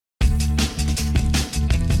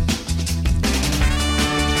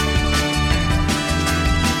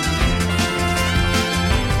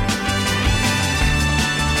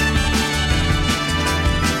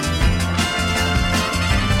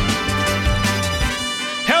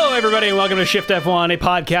everybody, and welcome to Shift F1, a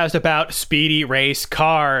podcast about speedy race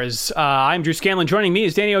cars. I'm Drew Scanlon. Joining me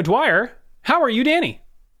is Danny O'Dwyer. How are you, Danny?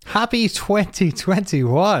 Happy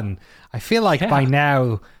 2021. I feel like by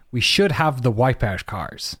now we should have the wipeout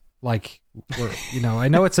cars. Like, I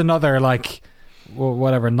know it's another,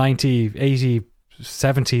 whatever, 90, 80,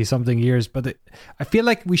 70 something years, but I feel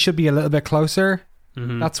like we should be a little bit closer.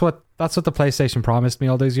 Mm-hmm. That's what the PlayStation promised me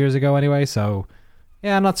all those years ago anyway. So,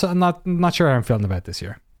 yeah, I'm not sure how I'm feeling about this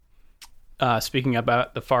year. Speaking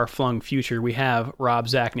about the far-flung future, we have Rob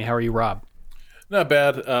Zachney. How are you, Rob? Not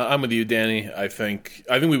bad. I'm with you, Danny. I think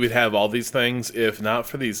we would have all these things if not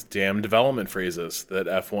for these damn development freezes that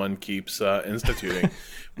F1 keeps instituting.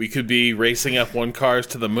 We could be racing F1 cars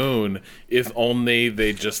to the moon if only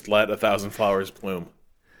they just let 1,000 flowers bloom.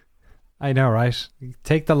 I know, right?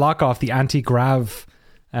 Take the lock off the anti-grav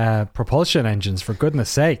propulsion engines, for goodness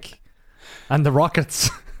sake, and the rockets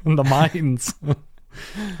and the mines.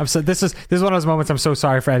 This is one of those moments I'm so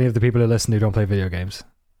sorry for any of the people who listen who don't play video games.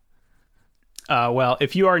 Well,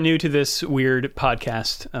 if you are new to this weird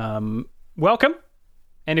podcast, welcome.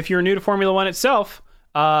 And if you're new to Formula One itself,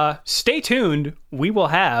 stay tuned. We will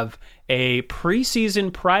have a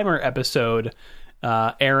preseason primer episode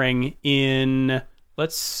airing in,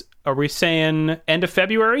 are we saying end of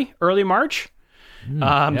February, early March?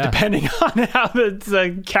 Depending on how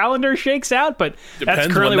the calendar shakes out, but that's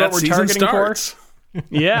currently what we're targeting for.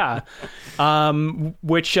 Yeah.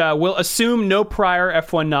 Which will assume no prior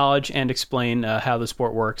F1 knowledge and explain how the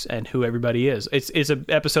sport works and who everybody is. It's an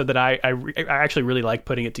episode that I actually really like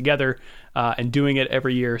putting it together and doing it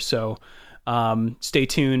every year. So stay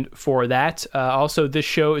tuned for that. Also, this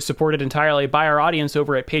show is supported entirely by our audience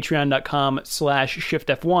over at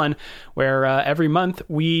patreon.com/shiftf1, where every month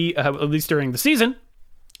we, at least during the season,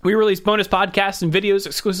 we release bonus podcasts and videos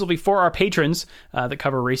exclusively for our patrons that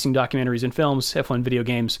cover racing documentaries and films, F1 video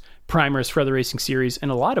games, primers for other racing series, and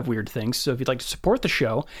a lot of weird things. So if you'd like to support the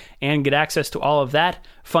show and get access to all of that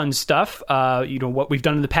fun stuff, what we've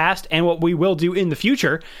done in the past and what we will do in the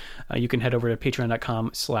future, you can head over to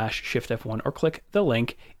patreon.com/shiftf1 or click the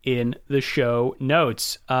link in the show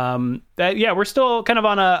notes. We're still kind of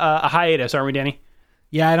on a hiatus, aren't we, Danny?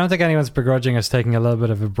 Yeah, I don't think anyone's begrudging us taking a little bit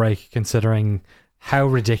of a break, considering how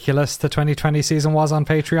ridiculous the 2020 season was on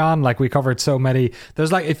Patreon. Like, we covered so many.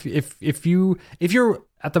 There's like, if you're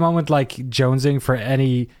at the moment like jonesing for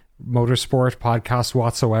any motorsport podcast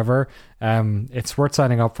whatsoever, it's worth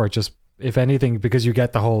signing up for, just if anything, because you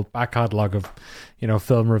get the whole back catalog of,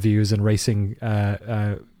 film reviews and racing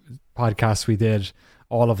podcasts we did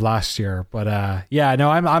all of last year. But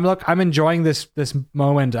I'm enjoying this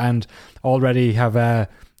moment, and already have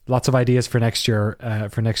lots of ideas for next year,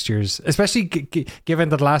 for next year's, especially given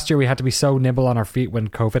that last year we had to be so nimble on our feet when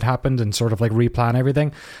COVID happened and sort of like replan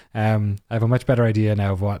everything. I have a much better idea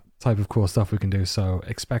now of what type of cool stuff we can do. So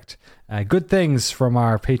expect good things from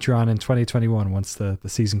our Patreon in 2021 once the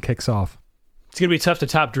season kicks off. It's going to be tough to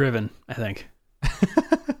top Driven, I think.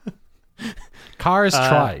 Cars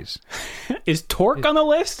tried. Is Torque on the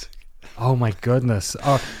list? Oh my goodness.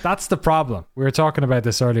 Oh, that's the problem. We were talking about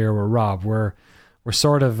this earlier with Rob. We're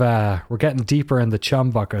sort of we're getting deeper in the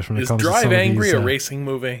chum bucket when it comes to some of these. Is Drive Angry a racing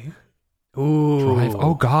movie? Ooh, Drive.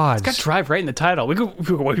 Oh God, it's got Drive right in the title. We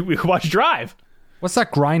could watch Drive. What's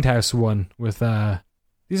that Grindhouse one with?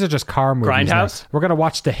 These are just car movies. Grindhouse. Now. We're gonna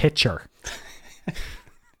watch The Hitcher.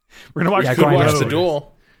 We're gonna watch The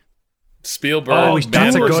Duel. Spielberg. Oh,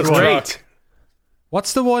 that's a good one. Great.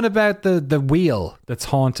 What's the one about the wheel that's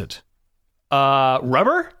haunted?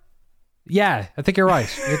 Rubber. Yeah, I think you're right.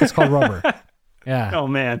 I think it's called Rubber. Yeah. Oh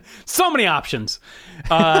man, so many options.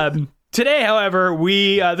 Today, however,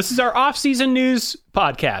 this is our off-season news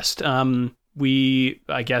podcast. We,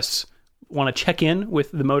 I guess, want to check in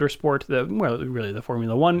with the motorsport, the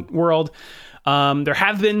Formula One world. There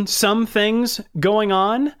have been some things going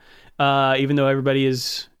on, even though everybody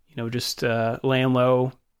is, just laying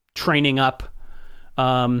low, training up,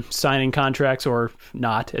 signing contracts or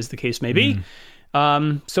not, as the case may be.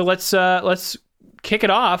 So let's kick it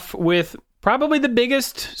off with probably the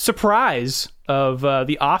biggest surprise of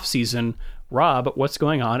the off-season. Rob, what's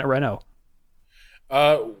going on at Renault?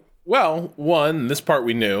 Well, this part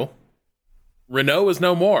we knew. Renault is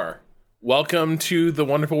no more. Welcome to the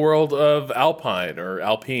wonderful world of Alpine or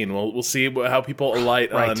Alpine. We'll see how people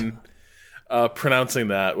alight on pronouncing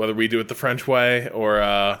that, whether we do it the French way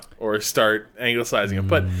or start anglicizing it.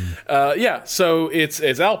 But so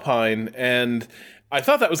it's Alpine, and I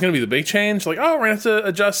thought that was going to be the big change. Like, we're going to have to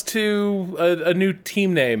adjust to a new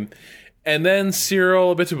team name. And then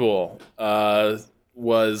Cyril Abiteboul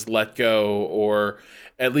was let go,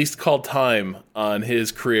 at least called time on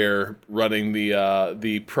his career running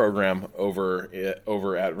the program over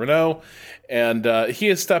at Renault, and he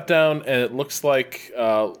has stepped down. And it looks like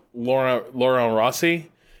Laurent Rossi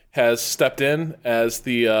has stepped in as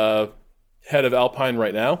the head of Alpine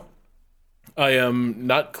right now. I am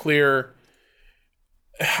not clear.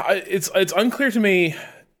 It's unclear to me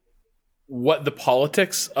what the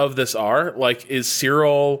politics of this are. Like, is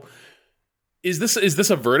this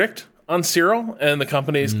a verdict on Cyril and the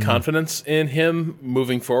company's confidence in him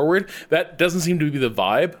moving forward? That doesn't seem to be the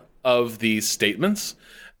vibe of these statements.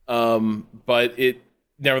 But it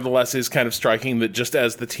nevertheless is kind of striking that just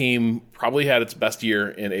as the team probably had its best year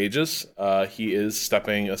in ages, he is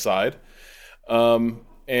stepping aside.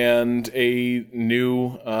 And a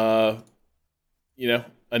new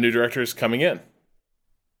director is coming in.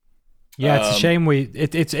 Yeah, it's a shame.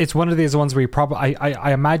 It's one of these ones where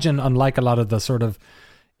I imagine, unlike a lot of the sort of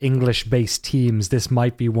English-based teams, this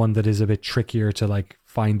might be one that is a bit trickier to like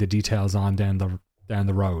find the details on down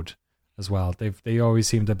the road as well. They always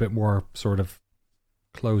seemed a bit more sort of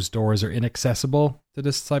closed doors or inaccessible to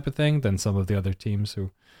this type of thing than some of the other teams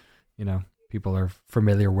who, people are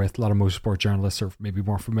familiar with. A lot of motorsport journalists are maybe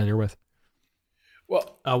more familiar with.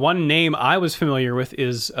 Well, one name I was familiar with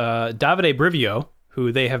is Davide Brivio,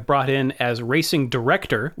 who they have brought in as racing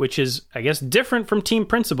director, which is, I guess, different from team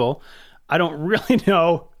principal. I don't really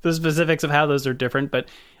know the specifics of how those are different, but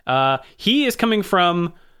he is coming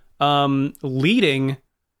from leading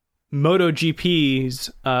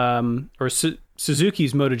MotoGP's or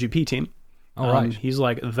Suzuki's MotoGP team. All right. He's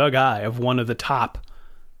like the guy of one of the top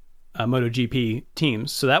MotoGP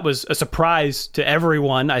teams. So that was a surprise to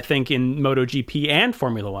everyone, I think, in MotoGP and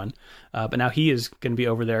Formula One. But now he is going to be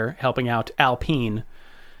over there helping out Alpine.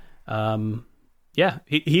 He's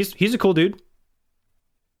a cool dude.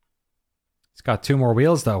 He's got 2 more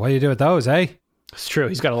wheels, though. What do you do with those, eh? It's true.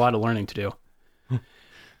 He's got a lot of learning to do.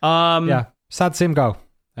 Yeah, sad to see him go.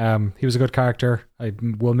 He was a good character. I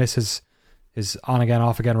will miss his on-again,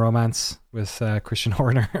 off-again romance with Christian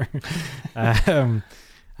Horner.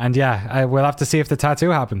 And yeah, we'll have to see if the tattoo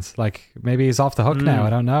happens. Like, maybe he's off the hook now. I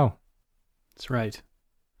don't know. That's right.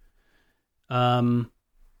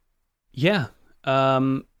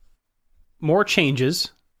 More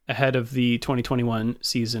changes ahead of the 2021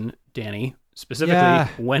 season, Danny,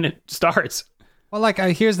 specifically when it starts. Well,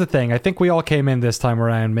 here's the thing. I think we all came in this time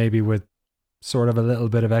around maybe with sort of a little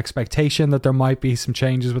bit of expectation that there might be some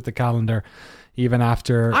changes with the calendar, even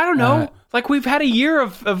after... I don't know. We've had a year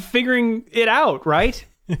of figuring it out, right?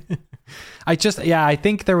 I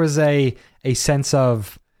think there was a sense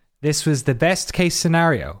of this was the best case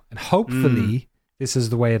scenario, and hopefully this is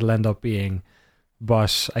the way it'll end up being.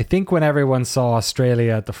 But I think when everyone saw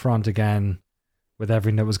Australia at the front again with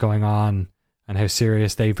everything that was going on and how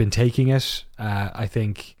serious they've been taking it, I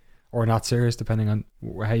think, or not serious, depending on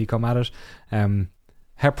how you come at it,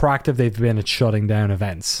 how proactive they've been at shutting down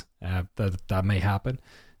events that may happen.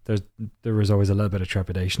 There was always a little bit of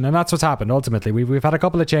trepidation, and that's what's happened. Ultimately, we've had a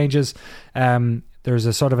couple of changes. There's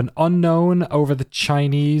a sort of an unknown over the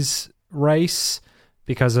Chinese race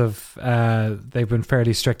because of they've been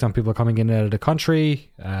fairly strict on people coming in and out of the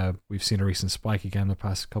country. We've seen a recent spike again the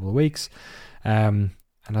past couple of weeks. And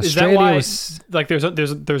Australia is that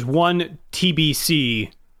why, there's one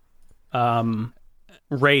TBC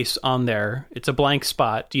race on there? It's a blank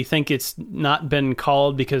spot. Do you think it's not been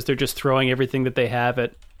called because they're just throwing everything that they have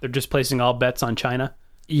they're just placing all bets on China?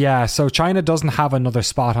 Yeah, so China doesn't have another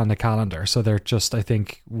spot on the calendar, so they're just, I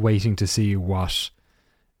think, waiting to see what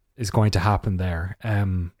is going to happen there.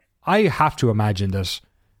 I have to imagine that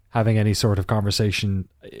having any sort of conversation,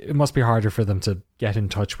 it must be harder for them to get in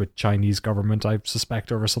touch with Chinese government, I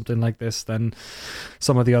suspect, over something like this than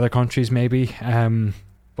some of the other countries maybe.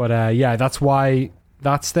 That's why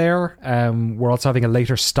that's there. We're also having a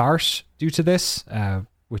later start due to this,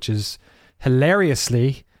 which is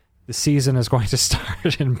hilariously... The season is going to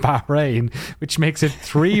start in Bahrain, which makes it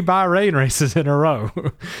 3 Bahrain races in a row.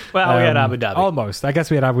 Well, we had Abu Dhabi. Almost. I guess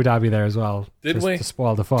we had Abu Dhabi there as well. Did we? To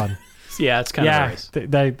spoil the fun. Yeah, it's kind of nice.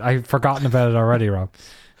 I've forgotten about it already, Rob.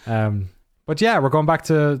 But yeah, we're going back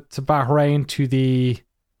to Bahrain to the...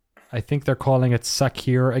 I think they're calling it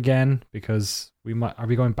Sakir again, because are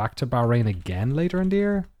we going back to Bahrain again later in the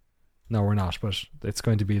year? No, we're not, but it's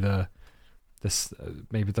going to be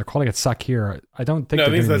maybe they're calling it Sakir. I don't think. No,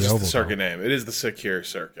 I think that's just the circuit name. It is the Sakir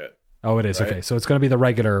circuit. Oh, it is. Right? Okay, so it's going to be the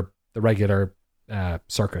regular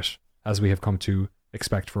circuit as we have come to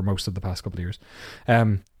expect for most of the past couple of years.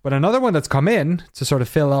 But another one that's come in to sort of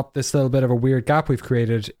fill up this little bit of a weird gap we've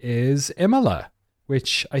created is Imola,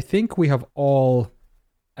 which I think we have all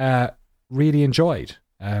really enjoyed.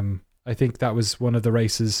 I think that was one of the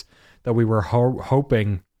races that we were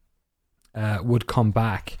hoping would come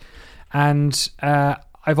back. And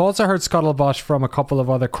I've also heard scuttlebutt from a couple of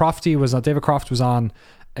other. David Croft was on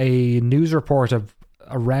a news report of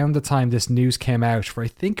around the time this news came out for, I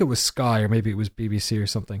think it was Sky or maybe it was BBC or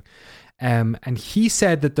something. And he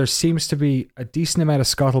said that there seems to be a decent amount of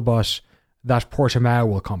scuttlebutt that Portimao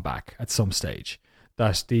will come back at some stage.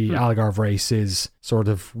 That the Algarve race is sort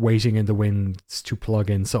of waiting in the wings to plug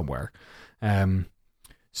in somewhere.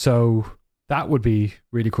 So that would be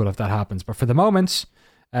really cool if that happens. But for the moment,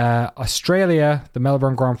 Australia, the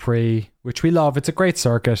Melbourne Grand Prix, which we love. It's a great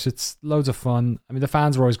circuit. It's loads of fun. I mean, the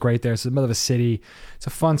fans were always great there. It's in the middle of a city. It's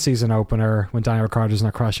a fun season opener when Daniel Ricciardo's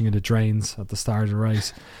not crashing into drains at the start of the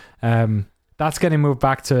race. That's getting moved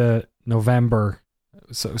back to November.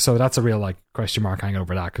 So that's a real like question mark hanging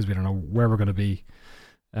over that because we don't know where we're going to be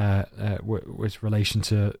with relation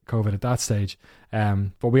to COVID at that stage.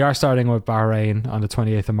 But we are starting with Bahrain on the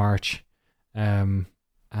 28th of March. Then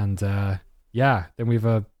we've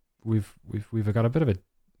got a bit of a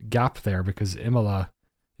gap there because Imola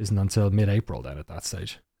isn't until mid-April then at that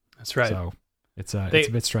stage. That's right. So it's a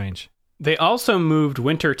bit strange. They also moved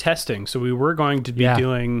winter testing, so we were going to be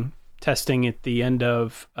doing testing at the end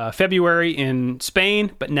of February in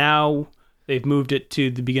Spain, but now they've moved it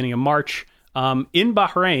to the beginning of March in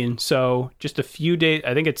Bahrain. So just a few days,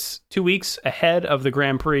 I think it's 2 weeks ahead of the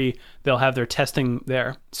Grand Prix, they'll have their testing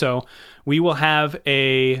there. So we will have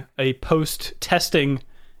a post-testing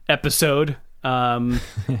episode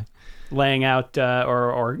laying out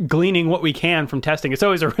or gleaning what we can from testing. It's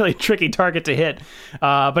always a really tricky target to hit,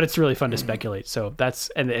 but it's really fun to speculate. So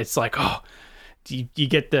it's like, you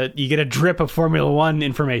get a drip of Formula One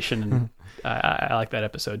information, and I like that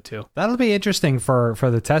episode too. That'll be interesting for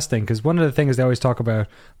the testing, because one of the things they always talk about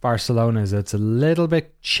Barcelona is it's a little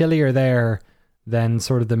bit chillier there than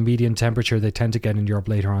sort of the median temperature they tend to get in Europe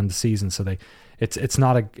later on in the season. So it's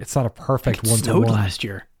not a perfect one to one. Snowed last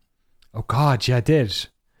year. Oh God, yeah, it did.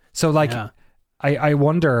 So I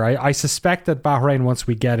wonder. I suspect that Bahrain, once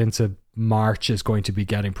we get into March, is going to be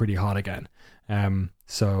getting pretty hot again.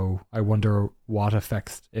 So I wonder what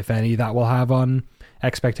effects, if any, that will have on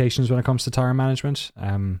expectations when it comes to tire management.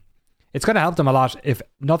 It's going to help them a lot, if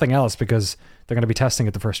nothing else, because they're going to be testing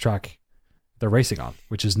at the first track they're racing on,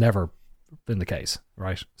 which has never been the case,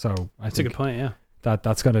 right? So That's a good point, yeah.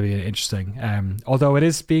 That's going to be interesting. Although it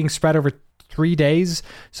is being spread over 3 days,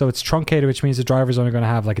 so it's truncated, which means the driver's only going to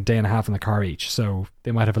have like a day and a half in the car each, so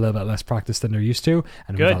they might have a little bit less practice than they're used to,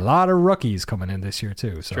 and we have a lot of rookies coming in this year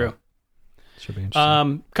too. So true. Should be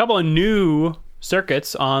interesting. Couple of new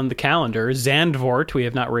circuits on the calendar. Zandvoort, we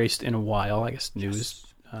have not raced in a while, I guess news.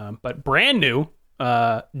 But brand new,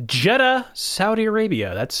 Jeddah, Saudi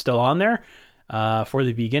Arabia. That's still on there for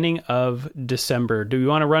the beginning of December. Do we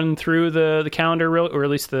want to run through the calendar or at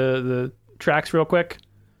least the tracks real quick?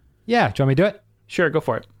 Yeah, do you want me to do it? Sure, go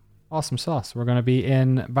for it. Awesome sauce. We're going to be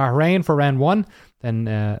in Bahrain for round one. Then,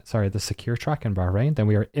 the secure track in Bahrain. Then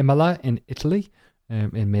we are Imola in Italy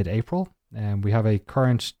in mid-April. We have a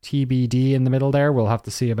current TBD in the middle there. We'll have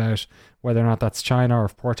to see about whether or not that's China or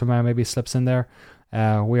if Portimao maybe slips in there.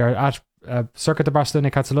 We are at Circuit de Barcelona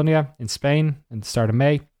Catalunya in Spain in the start of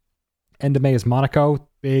May. End of May is Monaco.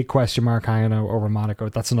 Big question mark hanging over Monaco.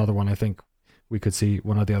 That's another one I think we could see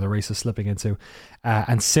one of the other races slipping into.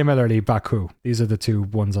 And similarly, Baku. These are the two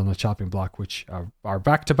ones on the chopping block, which are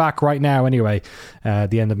back-to-back right now anyway.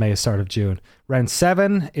 The end of May is start of June. Round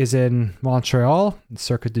 7 is in Montreal,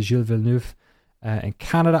 Circuit de Gilles Villeneuve in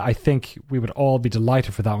Canada. I think we would all be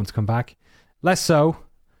delighted for that one to come back. Less so.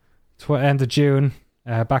 End of June,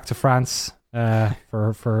 back to France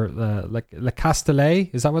for Le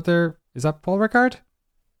Castellet. Is that Paul Ricard?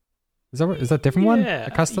 Is that a different one?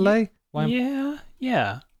 Le Castellet?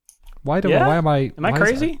 Yeah. Why am I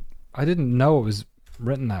crazy? I didn't know it was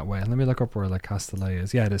written that way. Let me look up where Le Castellet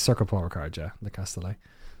is. Yeah, it is Circle Paul Ricard, yeah. Le Castellet.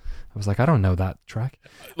 I was like, I don't know that track.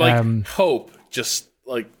 Hope just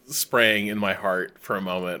like spraying in my heart for a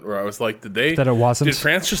moment, where I was like, did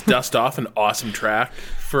France just dust off an awesome track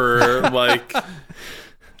for like? I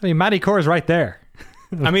mean, Matty Core is right there.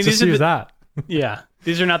 I mean, just use that. Yeah,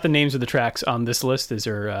 these are not the names of the tracks on this list. These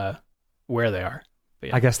are where they are.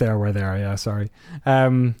 Yeah. I guess they are where they are, yeah, sorry.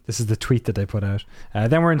 This is the tweet that they put out.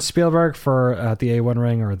 Then we're in Spielberg for the A1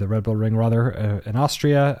 Ring, or the Red Bull Ring rather, in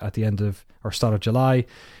Austria at the end of, or start of July.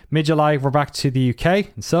 Mid-July, we're back to the UK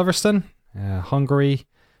in Silverstone. Hungary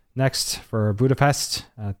next for Budapest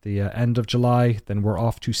at the end of July. Then we're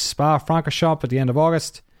off to Spa-Francorchamps at the end of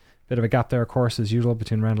August. Bit of a gap there, of course, as usual,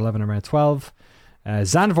 between round 11 and round 12.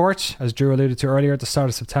 Zandvoort, as Drew alluded to earlier, at the start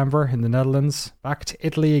of September in the Netherlands. Back to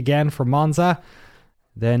Italy again for Monza.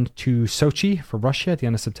 Then to Sochi for Russia at the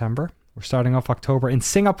end of September. We're starting off October in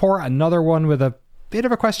Singapore, another one with a bit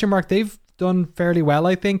of a question mark. They've done fairly well,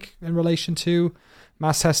 I think, in relation to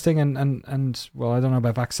mass testing and well, I don't know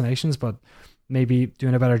about vaccinations, but maybe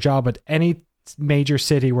doing a better job. But any major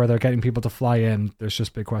city where they're getting people to fly in, there's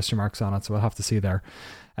just big question marks on it, so we'll have to see there.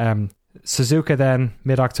 Suzuka then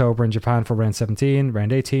mid-October in Japan for round 17,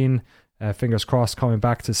 round 18, fingers crossed, coming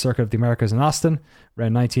back to Circuit of the Americas in Austin,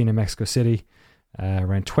 round 19 in Mexico City,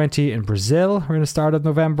 round 20 in Brazil, we're in the start of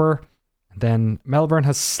November. Then Melbourne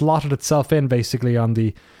has slotted itself in basically on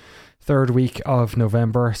the third week of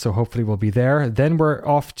November, so hopefully we'll be there. Then we're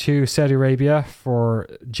off to Saudi Arabia for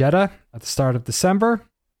Jeddah at the start of December,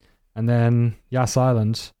 and then Yas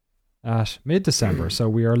Island at mid-December. So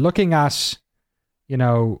we are looking at, you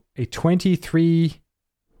know, a 23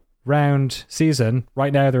 round season.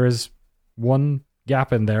 Right now there is one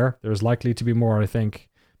gap in there. There's likely to be more, I think.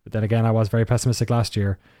 But then again, I was very pessimistic last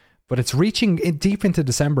year. But it's reaching deep into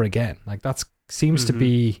December again. Like that seems to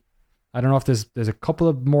be, I don't know if there's a couple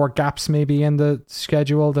of more gaps maybe in the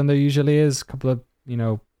schedule than there usually is. A couple of,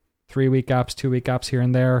 3-week gaps, 2-week gaps here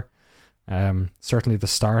and there. Certainly the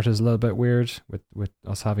start is a little bit weird with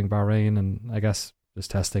us having Bahrain and I guess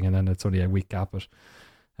just testing, and then it's only a week gap. But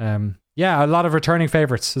a lot of returning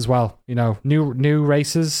favorites as well. New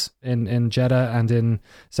races in Jeddah and in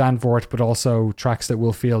Zandvoort, but also tracks that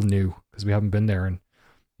will feel new because we haven't been there in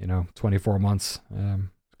 24 months.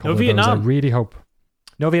 No Vietnam. I really hope.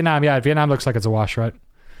 No Vietnam. Yeah, Vietnam looks like it's a wash, right?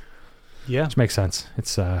 Yeah, which makes sense.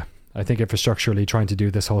 It's I think infrastructurally trying to do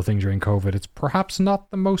this whole thing during COVID, it's perhaps not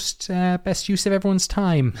the most best use of everyone's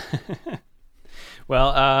time.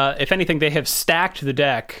 Well, if anything, they have stacked the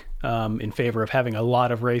deck in favor of having a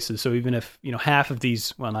lot of races. So even if half of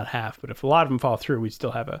these, well, not half, but if a lot of them fall through, we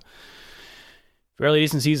still have a fairly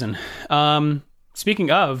decent season. Speaking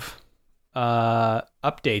of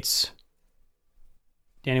updates,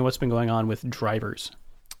 Danny, what's been going on with drivers?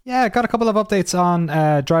 Yeah, got a couple of updates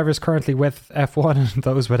on drivers currently with F1 and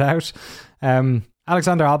those without.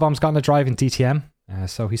 Alexander Albon's gotten a drive in DTM,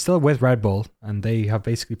 so he's still with Red Bull, and they have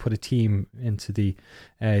basically put a team into the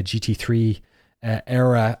GT3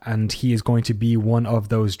 era, and he is going to be one of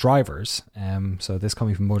those drivers. So this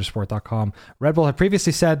coming from motorsport.com. Red Bull had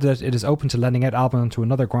previously said that it is open to lending out Albon to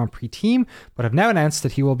another Grand Prix team, but have now announced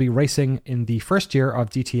that he will be racing in the first year of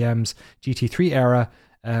DTM's GT3 era,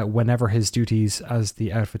 whenever his duties as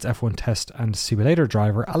the outfit's F1 test and simulator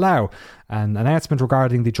driver allow. An announcement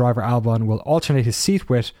regarding the driver Albon will alternate his seat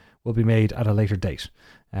with will be made at a later date.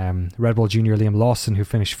 Red Bull junior Liam Lawson, who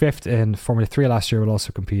finished 5th in Formula 3 last year, will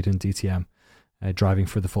also compete in DTM, driving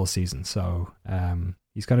for the full season. So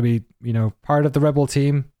he's going to be part of the Red Bull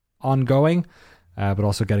team ongoing, but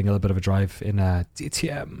also getting a little bit of a drive in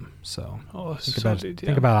DTM. So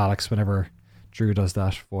think about Alex whenever Drew does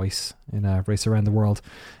that voice in a race around the world.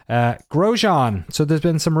 Grosjean. So there's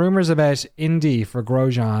been some rumors about Indy for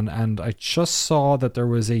Grosjean, and I just saw that there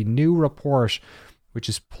was a new report which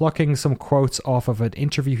is plucking some quotes off of an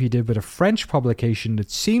interview he did with a French publication that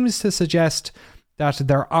seems to suggest that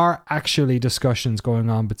there are actually discussions going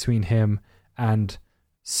on between him and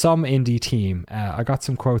some Indy team. I got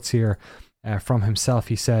some quotes here from himself.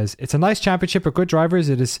 He says, "It's a nice championship with good drivers.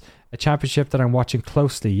 It is a championship that I'm watching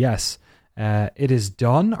closely. Yes. It is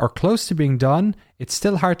done or close to being done. It's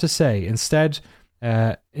still hard to say.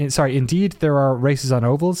 Indeed, there are races on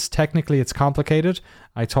ovals. Technically, it's complicated.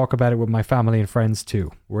 I talk about it with my family and friends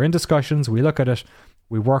too. We're in discussions. We look at it.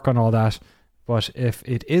 We work on all that. But if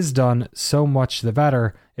it is done, so much the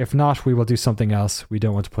better. If not, we will do something else. We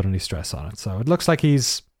don't want to put any stress on it." So it looks like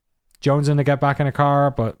he's jonesing to get back in a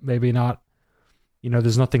car, but maybe not.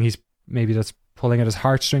 There's nothing that's pulling at his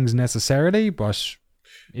heartstrings necessarily, but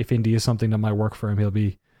if Indy is something that might work for him, he'll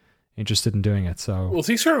be interested in doing it. So, well, is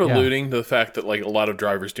he sort of alluding to the fact that a lot of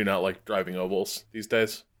drivers do not like driving ovals these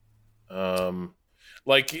days? There's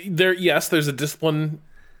a discipline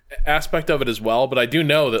aspect of it as well, but I do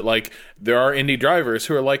know that there are Indy drivers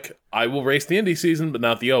who are like, I will race the Indy season, but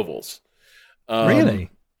not the ovals. Really?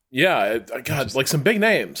 Yeah, God, some big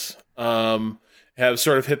names have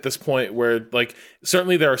sort of hit this point where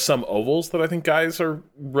certainly there are some ovals that I think guys are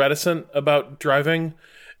reticent about driving.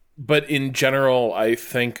 But in general, I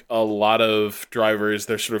think a lot of drivers,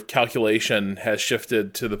 their sort of calculation has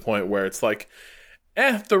shifted to the point where it's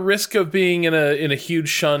the risk of being in a huge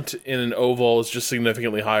shunt in an oval is just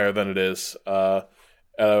significantly higher than it is at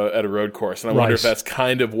a road course. And I wonder if that's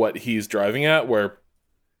kind of what he's driving at, where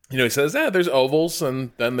he says, there's ovals,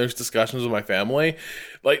 and then there's discussions with my family.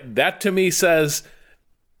 That to me says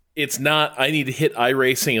it's not, I need to hit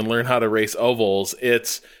iRacing and learn how to race ovals.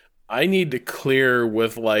 It's, I need to clear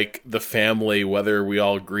with like the family whether we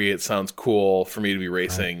all agree it sounds cool for me to be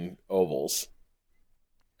racing ovals.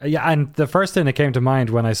 Yeah, and the first thing that came to mind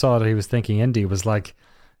when I saw that he was thinking Indy was like,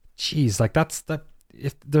 geez, like that.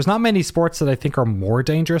 If there's not many sports that I think are more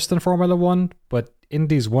dangerous than Formula One, but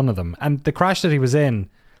Indy's one of them. And the crash that he was in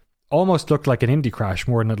almost looked like an Indy crash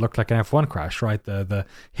more than it looked like an F1 crash, right? The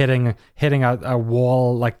hitting a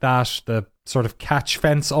wall like that, the sort of catch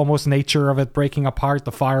fence almost nature of it breaking apart,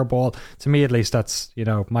 the fireball. To me, at least, that's, you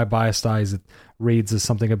know, my biased eyes. It reads as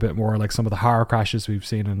something a bit more like some of the horror crashes we've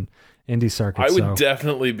seen in Indy circuits. I would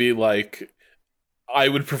definitely be like, I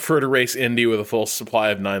would prefer to race Indy with a full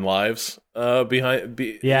supply of 9 lives at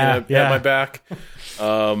my back.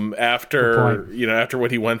 After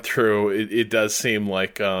what he went through, it does seem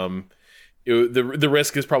like the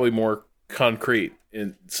risk is probably more concrete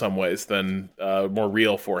in some ways than more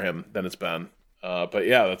real for him than it's been. But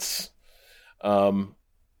yeah, that's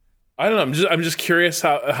I don't know. I'm just curious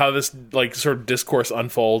how this like sort of discourse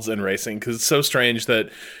unfolds in racing, because it's so strange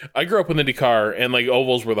that I grew up with IndyCar and like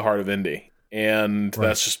ovals were the heart of Indy. And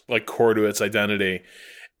that's just like core to its identity.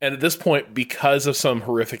 And at this point, because of some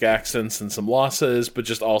horrific accidents and some losses, but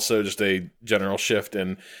just also just a general shift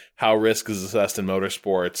in how risk is assessed in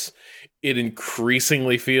motorsports, it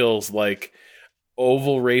increasingly feels like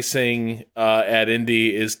oval racing at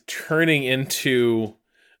Indy is turning into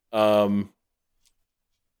an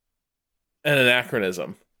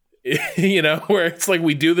anachronism. You know, where it's like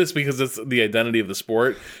we do this because it's the identity of the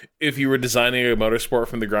sport. If you were designing a motorsport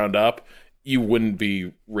from the ground up, you wouldn't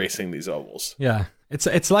be racing these ovals. Yeah,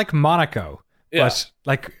 it's like Monaco, but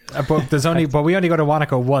but we only go to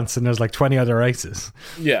Monaco once, and there's like 20 other races.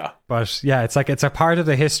 Yeah, but yeah, it's like it's a part of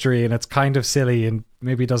the history, and it's kind of silly, and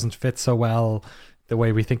maybe doesn't fit so well the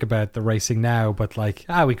way we think about the racing now. But like,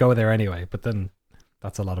 we go there anyway. But then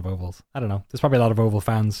that's a lot of ovals. I don't know. There's probably a lot of oval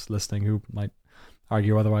fans listening who might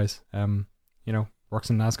argue otherwise. Works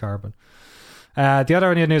in NASCAR, but the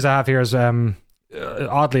other news I have here is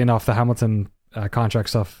oddly enough, the Hamilton contract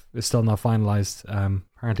stuff is still not finalized.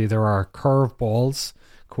 Apparently there are curveballs,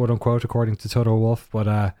 quote unquote, according to Toto Wolff,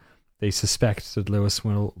 but they suspect that Lewis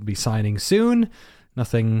will be signing soon.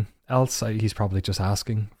 Nothing else. He's probably just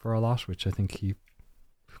asking for a lot, which I think he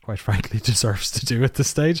quite frankly deserves to do at this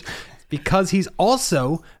stage, because he's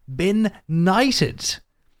also been knighted.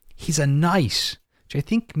 He's a knight, which I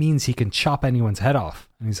think means he can chop anyone's head off,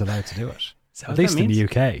 and he's allowed to do it. At least in the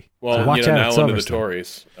UK. Well, so watch out now under the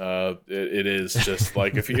Tories, it is just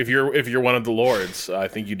like if you're one of the lords, I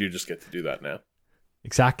think you do just get to do that now.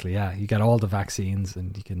 Exactly. Yeah, you get all the vaccines,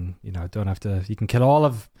 and you can don't have to. You can kill all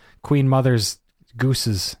of Queen Mother's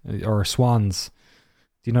gooses or swans.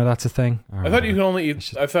 Do you know that's a thing? I thought you could only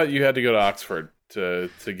eat. I thought you had to go to Oxford to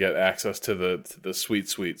get access to the sweet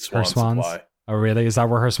swan supply. Oh, really? Is that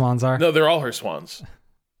where her swans are? No, they're all her swans.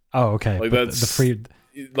 Oh, okay. Like but that's the free.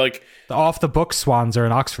 Like the off the book swans are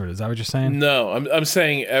in Oxford. Is that what you're saying? No, I'm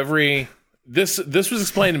saying this was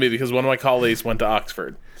explained to me because one of my colleagues went to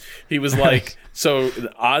Oxford. He was like, so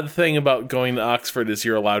the odd thing about going to Oxford is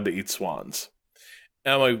you're allowed to eat swans.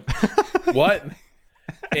 And I'm like, what?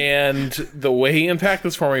 And the way he unpacked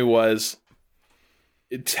this for me was,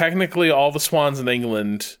 technically all the swans in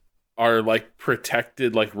England are like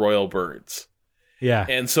protected like royal birds. Yeah.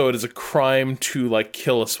 And so it is a crime to like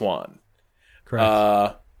kill a swan.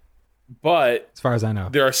 Correct. But as far as I know,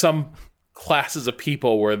 there are some classes of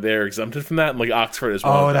people where they're exempted from that, and like Oxford is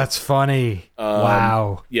one of them. That's funny.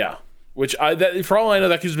 Wow. Yeah. Which for all I know,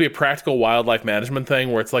 that could just be a practical wildlife management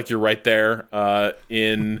thing where it's like you're right there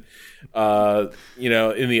in the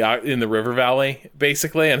river valley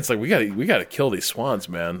basically, and it's like we gotta kill these swans,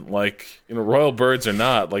 man. Like, royal birds or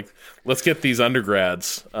not, like let's get these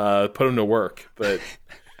undergrads, put them to work. But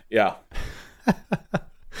yeah.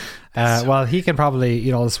 Well, he can probably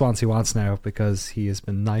eat all the swans he wants now because he has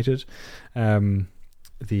been knighted. There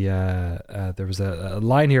was a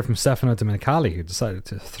line here from Stefano Domenicali, who decided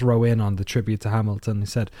to throw in on the tribute to Hamilton. He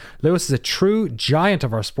said, "Lewis is a true giant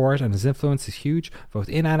of our sport, and his influence is huge, both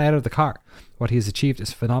in and out of the car. What he has achieved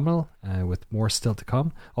is phenomenal, with more still to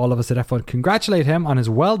come. All of us at F1 congratulate him on his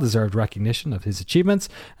well-deserved recognition of his achievements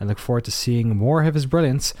and look forward to seeing more of his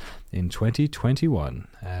brilliance in 2021.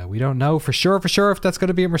 We don't know for sure if that's going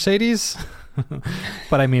to be a Mercedes,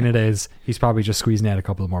 but I mean it is. He's probably just squeezing out a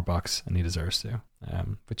couple of more bucks, and he deserves to.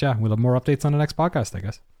 But yeah, we'll have more updates on the next podcast, I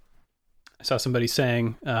guess. I saw somebody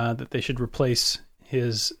saying that they should replace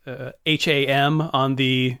his HAM on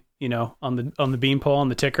the on the beanpole on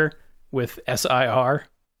the ticker with SIR.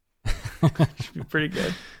 Should be pretty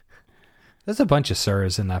good. There's a bunch of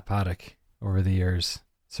sirs in that paddock over the years.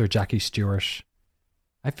 Sir Jackie Stewart.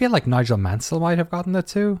 I feel like Nigel Mansell might have gotten it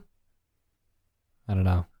too. I don't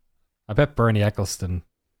know. I bet Bernie Eccleston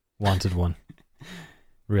wanted one.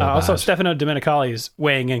 Real also, bad. Stefano Domenicali is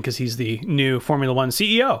weighing in because he's the new Formula One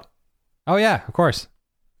CEO. Oh yeah, of course.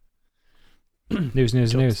 News.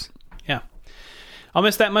 Yeah. I'll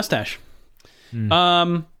miss that mustache.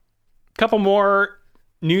 Couple more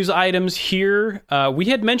news items here. We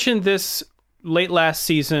had mentioned this late last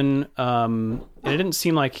season, and it didn't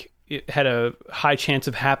seem like it had a high chance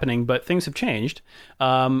of happening, but things have changed.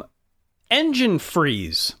 Engine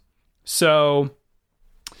freeze. So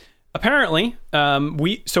apparently,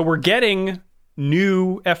 we're getting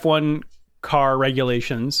new F1 car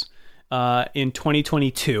regulations in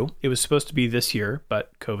 2022. It was supposed to be this year,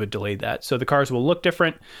 but COVID delayed that. So the cars will look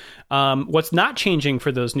different. What's not changing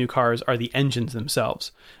for those new cars are the engines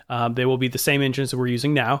themselves. They will be the same engines that we're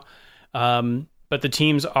using now. But the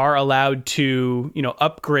teams are allowed to,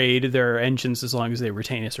 upgrade their engines as long as they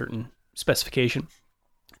retain a certain specification.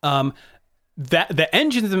 The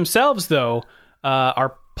engines themselves, though,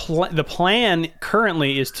 are the plan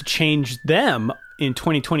currently is to change them in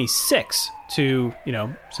 2026 to,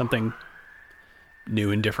 something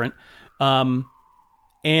new and different.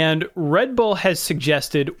 And Red Bull has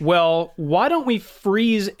suggested, well, why don't we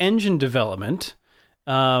freeze engine development?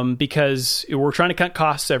 Because we're trying to cut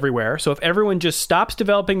costs everywhere. So if everyone just stops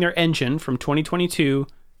developing their engine from 2022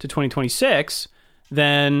 to 2026,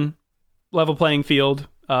 then level playing field.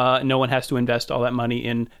 No one has to invest all that money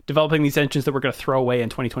in developing these engines that we're going to throw away in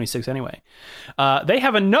 2026 anyway. They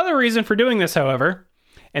have another reason for doing this, however,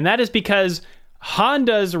 and that is because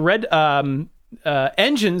Honda's engines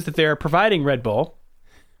that they're providing Red Bull,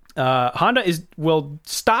 Honda will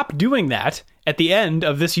stop doing that at the end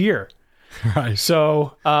of this year. Right.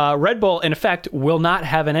 So Red Bull, in effect, will not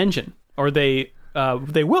have an engine, or they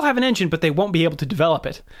will have an engine, but they won't be able to develop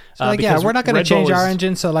it. So we're not going to change our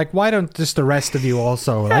engine. So why don't just the rest of you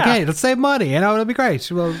also hey, let's save money. It'll be great.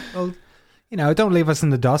 We'll don't leave us in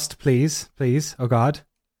the dust, please. Oh God.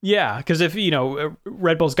 Yeah, because if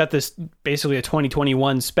Red Bull's got this basically a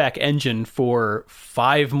 2021 spec engine for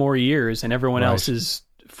 5 more years, and everyone else is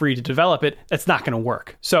free to develop it, that's not going to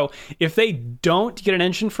work. So if they don't get an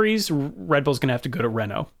engine freeze, Red Bull's going to have to go to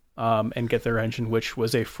Renault and get their engine, which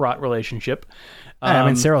was a fraught relationship.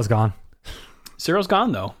 Cyril's gone. Cyril's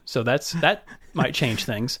gone, though, so that might change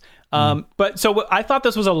things. But so I thought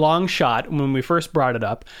this was a long shot when we first brought it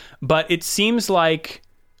up, but it seems like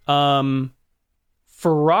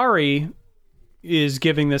Ferrari is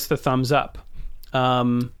giving this the thumbs up.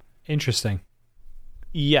 Interesting.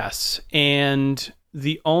 Yes, and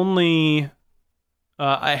the only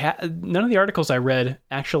none of the articles I read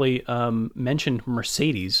actually mentioned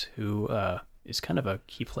Mercedes, who is kind of a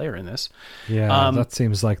key player in this. Yeah, that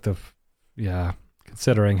seems like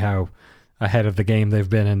considering how ahead of the game they've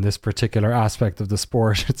been in this particular aspect of the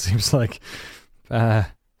sport, it seems like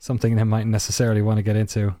something they might necessarily want to get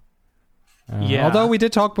into. Although we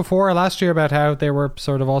did talk before last year about how they were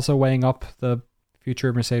sort of also weighing up the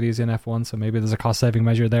future Mercedes in F1, so maybe there's a cost-saving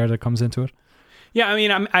measure there that comes into it. Yeah, I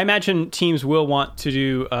mean, I imagine teams will want to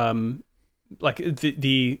do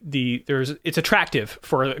it's attractive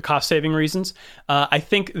for cost-saving reasons. I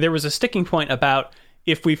think there was a sticking point about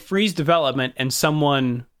if we freeze development and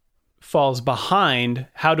someone falls behind,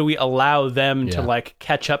 how do we allow them to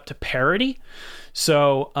catch up to parity?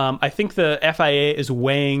 So I think the FIA is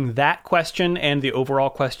weighing that question and the overall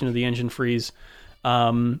question of the engine freeze,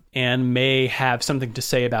 and may have something to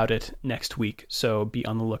say about it next week. So be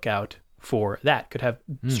on the lookout for that. Could have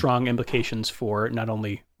strong implications for not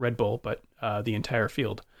only Red Bull, but the entire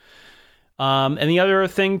field. And the other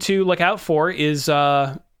thing to look out for is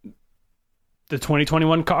the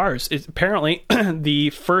 2021 cars. It's apparently the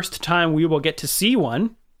first time we will get to see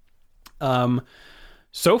one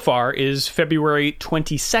so far is February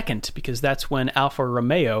 22nd, because that's when Alfa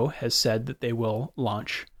Romeo has said that they will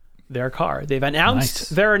launch their car. They've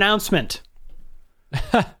announced their announcement.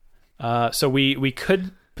 So we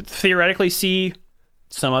could theoretically see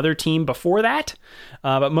some other team before that,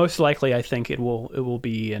 but most likely I think it will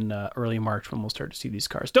be in early March when we'll start to see these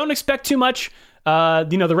cars. Don't expect too much.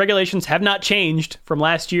 The regulations have not changed from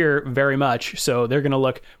last year very much, so they're going to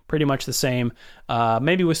look pretty much the same,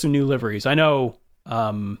 maybe with some new liveries. I know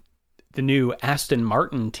the new Aston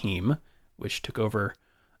Martin team, which took over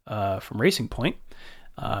from Racing Point,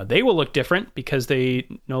 they will look different because they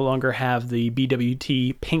no longer have the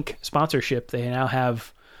BWT pink sponsorship. They now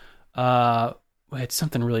have it's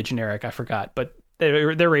something really generic, I forgot, but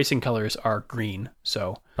their racing colors are green.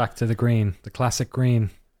 So back to the green, the classic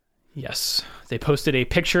green. Yes, they posted a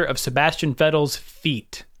picture of Sebastian Vettel's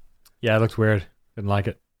feet. Yeah, it looked weird. Didn't like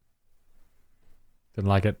it. Didn't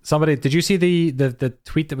like it. Somebody, did you see the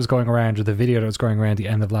tweet that was going around, or the video that was going around at the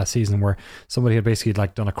end of last season, where somebody had basically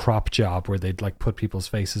like done a crop job where they'd like put people's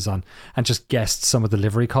faces on and just guessed some of the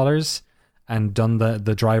livery colors and done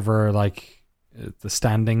the driver like the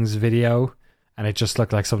standings video, and it just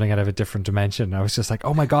looked like something out of a different dimension. I was just like,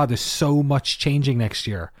 oh my god, there's so much changing next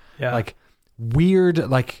year. Yeah, like weird,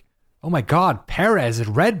 like oh my god, Perez at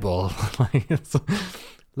Red Bull. Like it's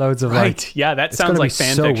loads of like, yeah, that sounds like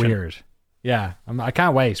fan so fiction. weird. Yeah, I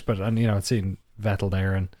can't wait, but it's seeing Vettel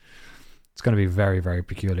there, and it's going to be very, very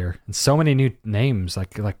peculiar. And so many new names,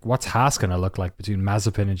 like what's Haas going to look like between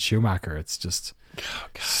Mazepin and Schumacher? It's just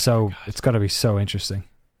it's going to be so interesting.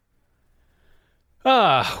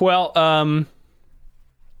 Well,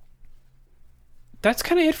 that's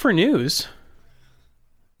kind of it for news.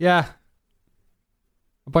 Yeah,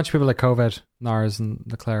 a bunch of people had COVID. Norris and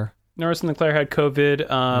Leclerc had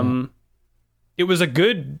COVID. It was a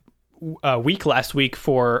good week last week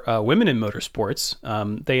for women in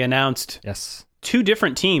motorsports. They announced 2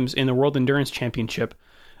 different teams in the World Endurance Championship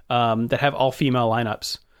that have all female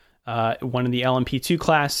lineups. One in the LMP2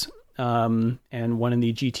 class and one in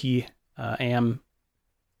the GT AM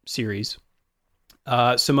series.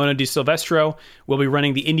 Simona Di Silvestro will be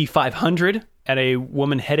running the Indy 500 at a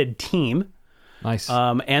woman-headed team. Nice.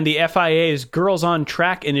 And the FIA's Girls on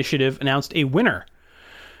Track initiative announced a winner,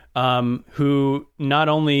 who not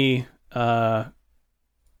only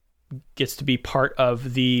gets to be part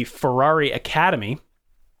of the Ferrari Academy,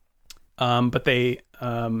 but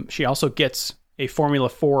she also gets a Formula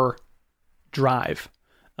 4 drive.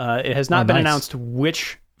 It has not been announced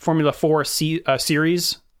which Formula 4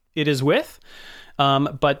 series it is with,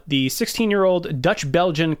 but the 16-year-old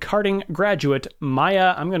Dutch-Belgian karting graduate,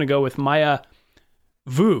 I'm going to go with Maya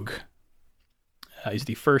Voog, is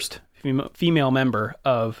the first female member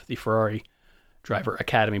of the Ferrari Driver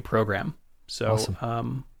Academy program. So,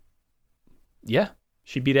 awesome.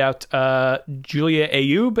 She beat out Julia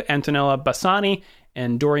Ayoub, Antonella Bassani,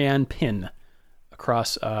 and Dorian Pin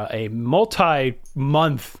across a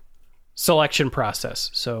multi-month selection process.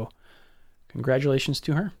 So, congratulations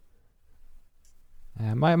to her.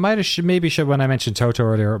 Maybe when I mentioned Toto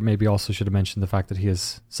earlier, maybe also should have mentioned the fact that he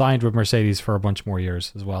has signed with Mercedes for a bunch more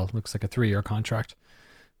years as well. Looks like a 3-year contract.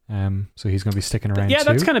 So he's going to be sticking around. Yeah,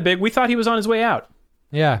 that's kind of big. We thought he was on his way out.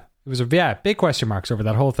 Yeah, it was big question marks over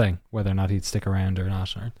that whole thing, whether or not he'd stick around or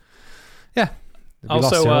not.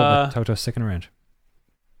 Also, but Toto's sticking around.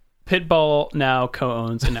 Pitbull now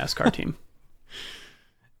co-owns a NASCAR team.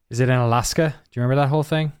 Is it in Alaska? Do you remember that whole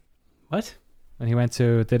thing? What? When he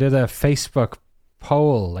they did a Facebook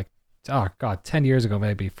poll, 10 years ago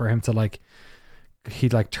maybe, for him to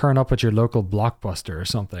he'd turn up at your local Blockbuster or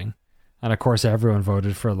something. And of course, everyone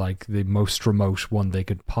voted for the most remote one they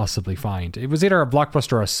could possibly find. It was either a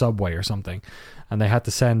Blockbuster or a Subway or something, and they had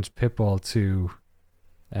to send Pitbull to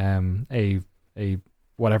a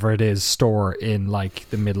whatever it is store in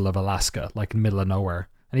the middle of Alaska, middle of nowhere,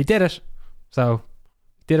 and he did it. So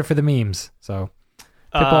he did it for the memes. So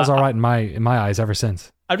Pitbull's all right in my eyes ever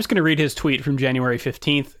since. I'm just going to read his tweet from January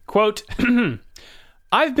 15th. Quote,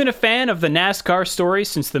 I've been a fan of the NASCAR story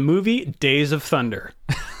since the movie Days of Thunder.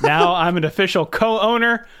 Now I'm an official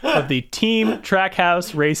co-owner of the Team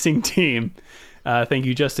Trackhouse Racing Team. Thank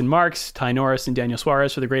you, Justin Marks, Ty Norris, and Daniel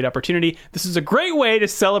Suarez for the great opportunity. This is a great way to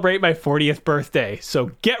celebrate my 40th birthday.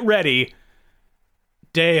 So get ready,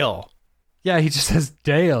 Dale. Yeah, he just says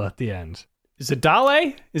Dale at the end. Is it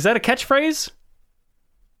Dale? Is that a catchphrase?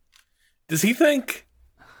 Does he think...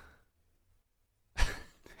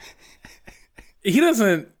 He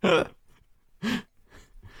doesn't...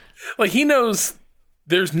 he knows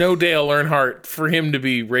there's no Dale Earnhardt for him to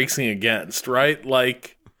be racing against, right?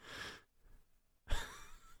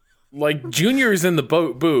 Junior's in the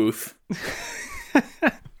booth.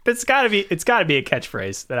 It's gotta be a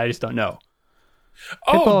catchphrase that I just don't know.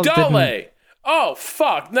 Oh, Dale! Oh,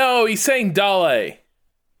 fuck. No, he's saying Dale.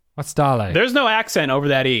 What's Dale? There's no accent over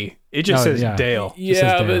that E. It just says Dale.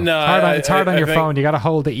 Yeah, Dale. But no. It's hard on your phone. You got to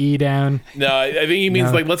hold the E down. No, I think he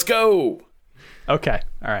means let's go. Okay.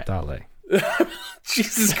 All right. Dale.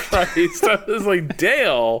 Jesus Christ. I was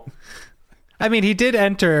Dale. I mean, he did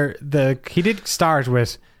start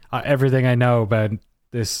with everything I know about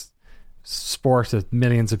this sport that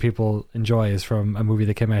millions of people enjoy is from a movie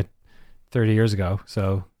that came out 30 years ago.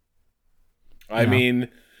 So, I mean,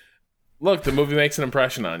 look, the movie makes an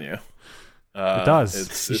impression on you. It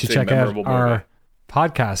does. You should check out our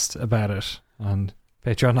podcast about it on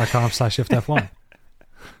patreon.com/shiftf1.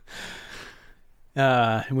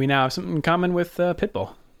 We now have something in common with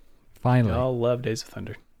Pitbull. Finally. We all love Days of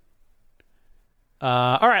Thunder.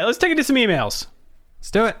 All right, let's take it to some emails. Let's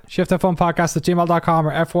do it. shiftf1podcast@gmail.com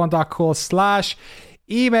or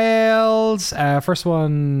f1.cool/emails. First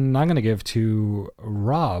one I'm going to give to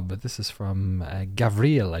Rob. This is from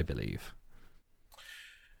Gabriel, I believe.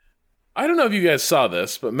 I don't know if you guys saw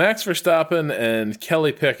this, but Max Verstappen and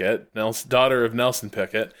Kelly Pickett, daughter of Nelson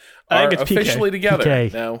Pickett, are officially together.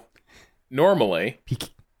 PK. Now, normally,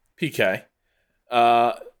 PK.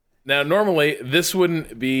 Now, normally, this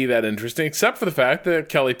wouldn't be that interesting, except for the fact that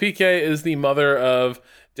Kelly Piquet is the mother of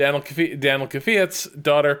Daniel Kvyat's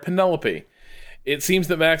daughter, Penelope. It seems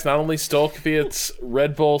that Max not only stole Kvyat's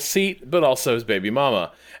Red Bull seat, but also his baby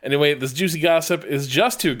mama. Anyway, this juicy gossip is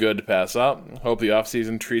just too good to pass up. Hope the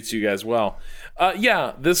offseason treats you guys well.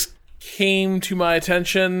 Yeah, this came to my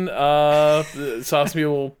attention. Saw some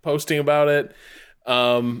people posting about it.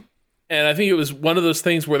 And I think it was one of those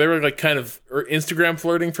things where they were like kind of Instagram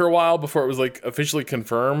flirting for a while before it was like officially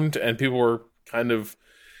confirmed, and people were kind of,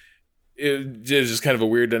 it was just kind of a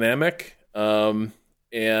weird dynamic. And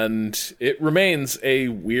it remains a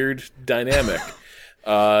weird dynamic.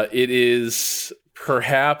 It is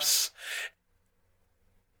perhaps,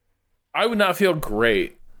 I would not feel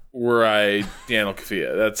great were I Daniel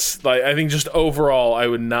Kvyat. That's like, I think just overall, I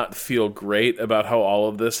would not feel great about how all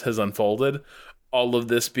of this has unfolded. All of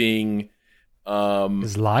this being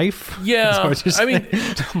his life. Yeah, I mean,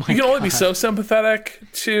 you can only be so sympathetic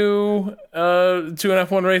to an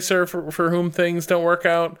F1 racer for whom things don't work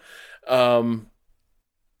out.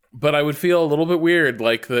 But I would feel a little bit weird,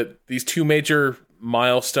 like that these two major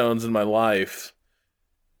milestones in my life,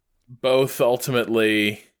 both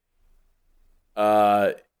ultimately,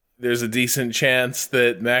 there's a decent chance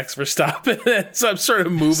that Max Verstappen, so I'm sort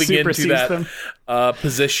of moving into that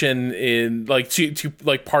position in like to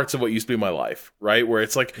like parts of what used to be my life, right? Where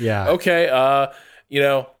it's like, yeah, okay, I'm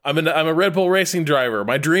a Red Bull racing driver,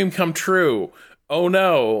 my dream come true. Oh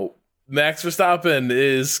no, Max Verstappen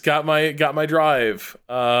is got my drive.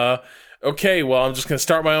 Okay, well, I'm just gonna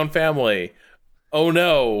start my own family. Oh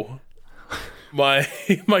no, my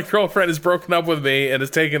girlfriend has broken up with me and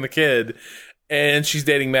has taken the kid, and she's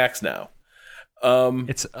dating Max now.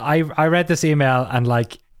 I read this email and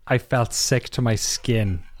like I felt sick to my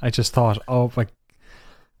skin. I just thought, oh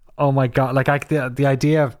my god, like the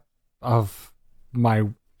idea of my.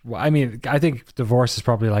 I mean, I think divorce is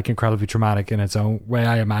probably like incredibly traumatic in its own way.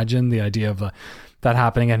 I imagine the idea of that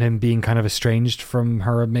happening and him being kind of estranged from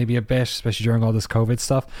her maybe a bit, especially during all this COVID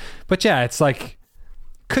stuff. But yeah, it's like,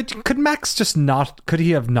 could Max just not? Could he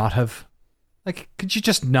have not have? Like, could you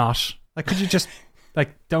just not? Like, could you just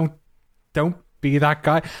like don't be that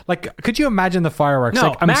guy? Like, could you imagine the fireworks? No,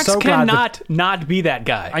 like, I'm Max so glad cannot not be that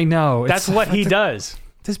guy. I know that's what he does.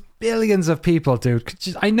 There's billions of people, dude.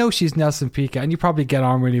 I know she's Nelson Piquet, and you probably get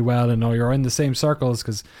on really well, and know you're in the same circles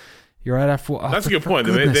because you're at F1. Oh, that's a good point.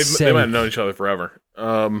 They might have known each other forever.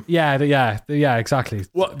 Yeah, exactly.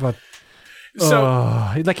 Well, but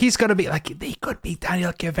like he's gonna be like he could be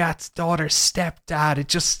Daniel Kvyat's daughter's stepdad. It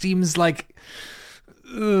just seems like,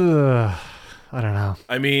 I don't know.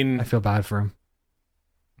 I mean, I feel bad for him.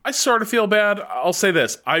 I sort of feel bad. I'll say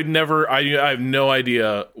this. I have no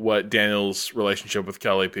idea what Daniel's relationship with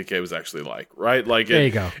Kelly Piquet was actually like, right? Like, there you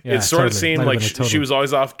go. Yeah, it sort of totally. seemed like she was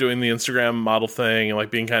always off doing the Instagram model thing and like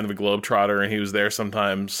being kind of a globetrotter, and he was there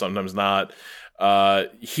sometimes not.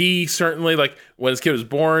 He certainly, like, when his kid was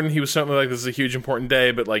born, he was certainly like, this is a huge important day,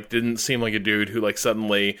 but like didn't seem like a dude who like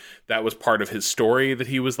suddenly that was part of his story that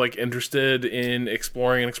he was like interested in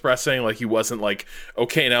exploring and expressing. Like, he wasn't like,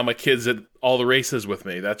 okay, now my kid's at all the races with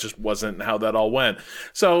me. That just wasn't how that all went.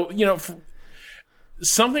 So,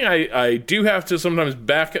 something I do have to sometimes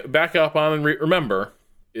back up on and remember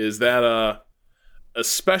is that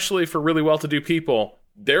especially for really well-to-do people,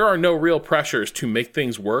 there are no real pressures to make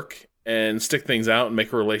things work and stick things out and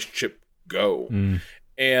make a relationship go.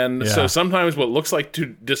 And so sometimes what looks like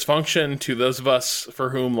dysfunction to those of us for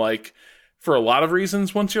whom, like, for a lot of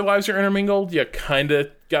reasons, once your lives are intermingled, you kind of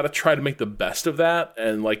got to try to make the best of that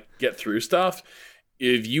and like get through stuff.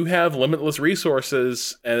 If you have limitless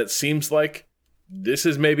resources and it seems like this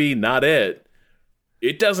is maybe not it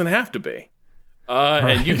doesn't have to be.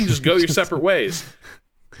 And you can just go your separate ways.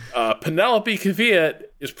 Penelope Kvyat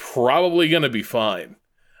is probably going to be fine.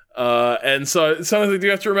 And so sometimes I do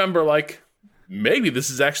have to remember, like, maybe this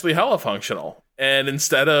is actually hella functional. And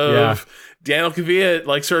instead of Daniel Kvyat,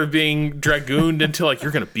 like, sort of being dragooned into, like,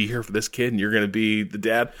 you're going to be here for this kid and you're going to be the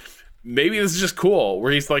dad, maybe this is just cool,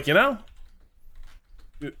 where he's like,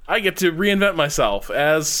 I get to reinvent myself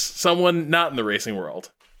as someone not in the racing world.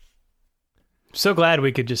 So glad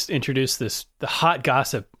we could just introduce the hot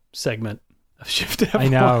gossip segment of Shift F1. I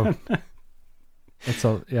know.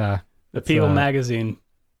 The People magazine.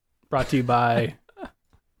 Brought to you by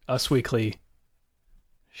Us Weekly,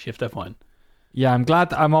 Shift F1. Yeah,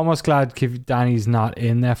 I'm almost glad Danny's not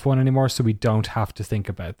in F1 anymore, so we don't have to think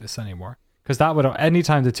about this anymore. Because that would,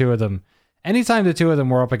 anytime the two of them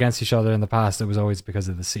were up against each other in the past, it was always because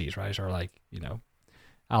of the seat, right? Or like,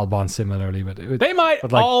 Albon similarly, but they might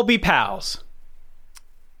all be pals.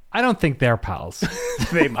 I don't think they're pals.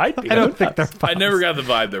 They might be. I don't think they're pals. I never got the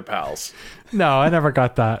vibe they're pals. No, I never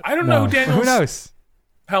got that. I don't know who Daniel's who knows?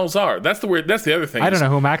 Pals are. That's the other thing. I don't know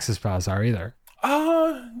who Max's pals are either.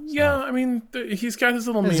 Yeah. I mean, he's got his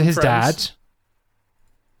little his friends. dad.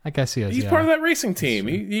 I guess he is. He's part of that racing team.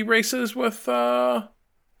 He races with. They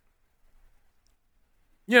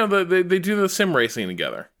do the sim racing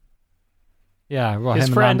together. Yeah, well, his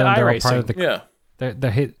him friend and Landon, they're iRacing. part of the. Yeah,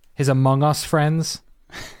 they're his Among Us friends.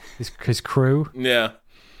 His crew. Yeah.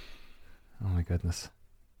 Oh my goodness.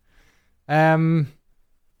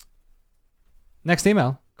 Next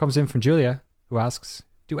email comes in from Julia, who asks,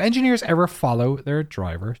 do engineers ever follow their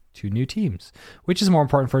driver to new teams? Which is more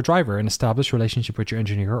important for a driver, an established relationship with your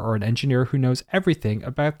engineer or an engineer who knows everything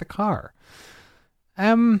about the car?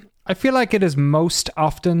 I feel like it is most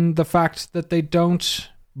often the fact that they don't,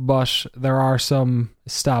 but there are some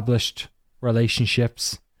established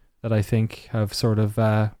relationships that I think have sort of,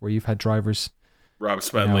 where you've had drivers. Rob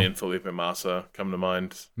Smedley and Felipe Massa come to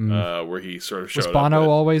mind, where he sort of showed up. Was Bono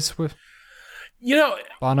always with?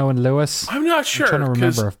 Bono and Lewis? I'm not sure. I'm trying to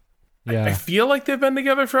remember. Yeah. I feel like they've been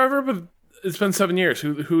together forever, but it's been 7 years.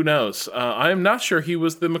 Who knows? I'm not sure he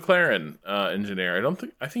was the McLaren engineer.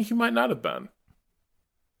 I think he might not have been.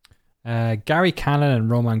 Gary Cannon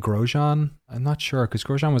and Roman Grosjean. I'm not sure, because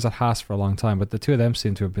Grosjean was at Haas for a long time, but the two of them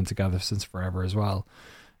seem to have been together since forever as well.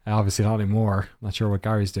 Obviously not anymore. Not sure what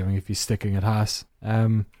Gary's doing, if he's sticking at Haas.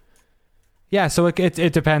 Yeah, so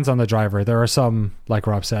it depends on the driver. There are some, like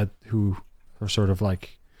Rob said, who are sort of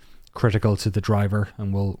like critical to the driver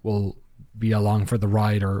and will be along for the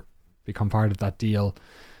ride or become part of that deal.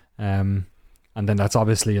 And then that's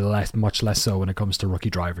obviously much less so when it comes to rookie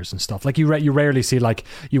drivers and stuff. Like you rarely see, like,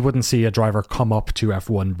 you wouldn't see a driver come up to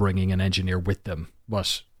F1 bringing an engineer with them,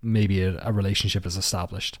 but maybe a relationship is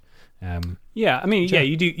established. Yeah, I mean,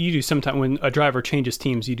 you do sometimes when a driver changes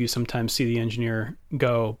teams, you do sometimes see the engineer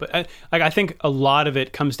go. But I think a lot of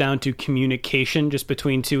it comes down to communication just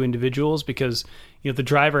between two individuals, because the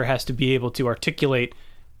driver has to be able to articulate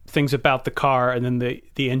things about the car, and then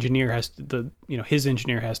the engineer has to, his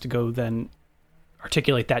engineer has to go then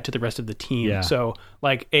articulate that to the rest of the team. Yeah. So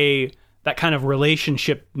like that kind of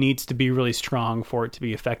relationship needs to be really strong for it to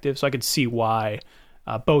be effective. So I could see why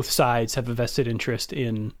both sides have a vested interest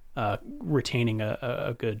in retaining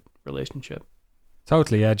a good relationship.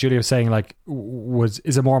 Totally, yeah. Julia was saying, like,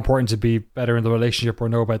 is it more important to be better in the relationship or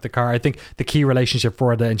know about the car? I think the key relationship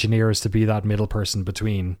for the engineer is to be that middle person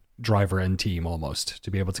between driver and team, almost,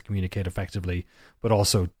 to be able to communicate effectively, but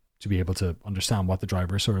also to be able to understand what the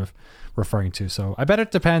driver is sort of referring to. So I bet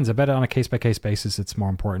it depends. I bet on a case-by-case basis it's more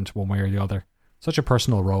important one way or the other. Such a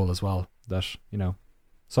personal role as well that,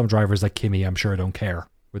 some drivers like Kimi, I'm sure, don't care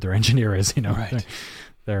what their engineer is, Right.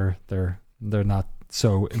 They're not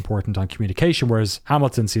so important on communication, whereas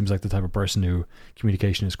Hamilton seems like the type of person who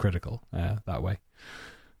communication is critical that way.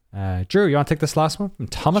 Drew, you want to take this last one from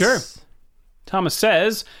Thomas? Sure. Thomas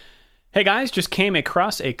says, hey guys, just came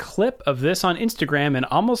across a clip of this on Instagram and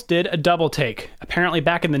almost did a double take. Apparently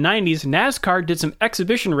back in the 90s, NASCAR did some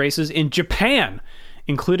exhibition races in Japan,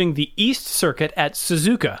 including the East Circuit at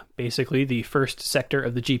Suzuka. Basically, the first sector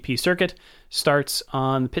of the GP circuit starts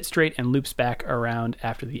on the pit straight and loops back around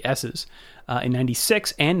after the S's in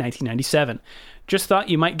 96 and 1997. Just thought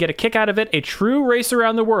you might get a kick out of it. A true race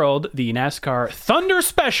around the world, the NASCAR Thunder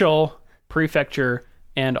Special, prefecture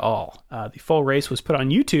and all. The full race was put on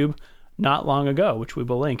YouTube not long ago, which we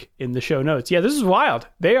will link in the show notes. Yeah, this is wild.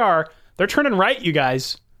 They're turning right, you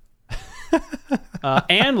guys.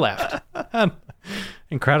 And left.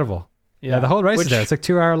 Incredible. Yeah, the whole race is there. It's like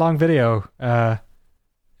 2-hour long video.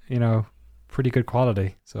 Pretty good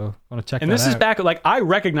quality. So I want to check that out. And this is back, like, I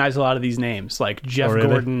recognize a lot of these names, like Jeff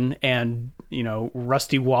Gordon and,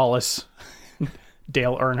 Rusty Wallace,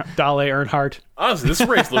 Dale Earnhardt. Honestly, this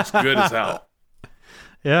race looks good as hell.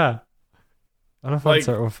 Yeah. What a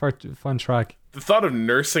fun track. The thought of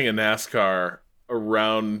nursing a NASCAR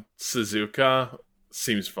around Suzuka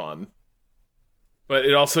seems fun. But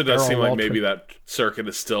it also does seem like maybe that circuit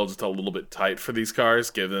is still just a little bit tight for these cars,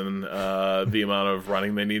 given the amount of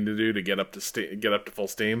running they need to do to get up to full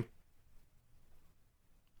steam.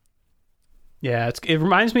 Yeah, it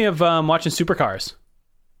reminds me of watching Supercars.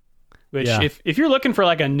 Which, if you're looking for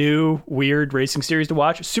like a new weird racing series to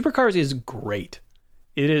watch, Supercars is great.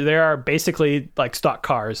 There are basically like stock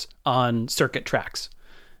cars on circuit tracks,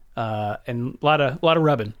 and a lot of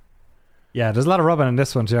rubbing. Yeah, there's a lot of rubbing in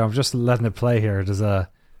this one too. I'm just letting it play here. There's a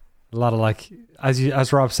lot of, like,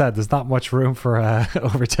 as Rob said, there's not much room for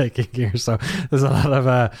overtaking here. So there's a lot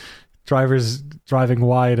of drivers driving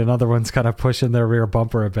wide and other ones kind of pushing their rear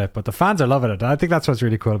bumper a bit. But the fans are loving it. And I think that's what's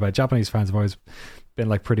really cool about it. Japanese fans have always been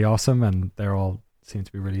like pretty awesome, and they're all seem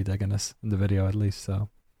to be really digging this in the video at least. So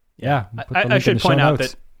yeah, I should point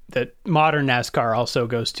out that modern NASCAR also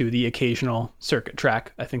goes to the occasional circuit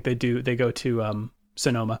track. I think they go to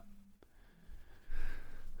Sonoma.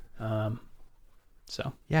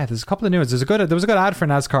 So yeah, there's a couple of new ones. There was a good ad for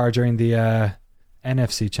NASCAR during the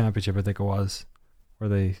NFC Championship, I think it was, where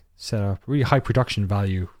they set up really high production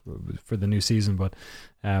value for the new season. But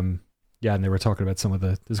and they were talking about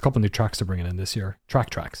there's a couple of new tracks they're bringing in this year,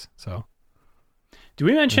 tracks. So do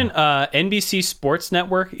we mention NBC Sports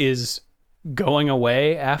Network is going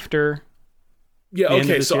away after? Yeah,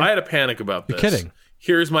 okay. So year? I had a panic about this. You're kidding?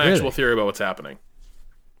 Here's my actual theory about what's happening.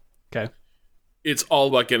 Okay. It's all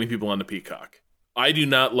about getting people onto Peacock. I do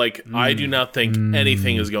not think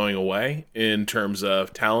anything is going away in terms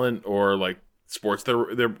of talent or like sports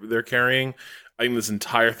they're carrying. I think this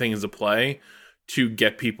entire thing is a play to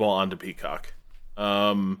get people onto Peacock.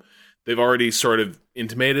 They've already sort of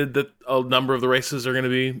intimated that a number of the races are going to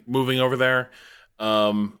be moving over there.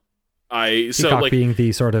 Peacock being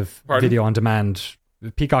the sort of video on demand.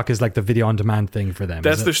 Peacock is like the video on demand thing for them.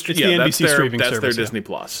 That's the NBC streaming service. That's their Disney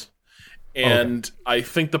Plus. And I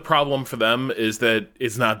think the problem for them is that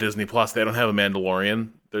it's not Disney Plus. They don't have a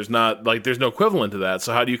Mandalorian. There's no equivalent to that.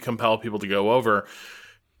 So how do you compel people to go over?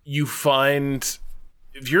 You find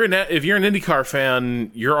if you're an IndyCar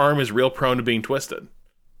fan, your arm is real prone to being twisted.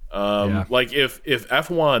 Like if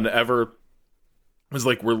F1 ever was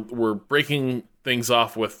like we're breaking things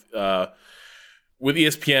off with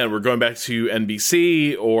ESPN, we're going back to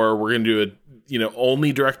NBC, or we're going to do a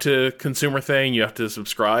only direct to consumer thing. You have to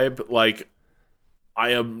subscribe. Like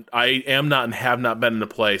I am not and have not been in a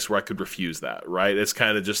place where I could refuse that. Right? It's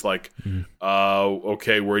kind of just like,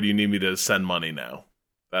 okay, where do you need me to send money now?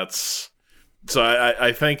 So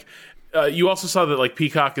I think you also saw that like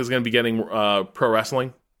Peacock is going to be getting pro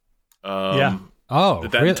wrestling. Really?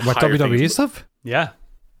 What WWE stuff? Yeah.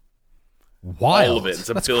 Wild. All of it. It's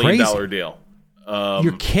a $1 billion deal.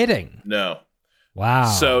 You're kidding? No.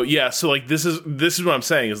 Wow. So like this is what I'm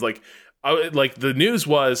saying is like the news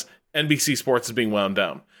was NBC Sports is being wound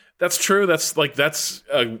down. That's true. That's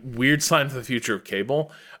a weird sign for the future of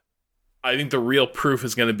cable. I think the real proof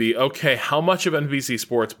is going to be, okay, how much of NBC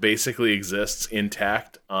Sports basically exists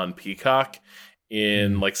intact on Peacock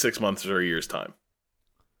in like 6 months or a year's time.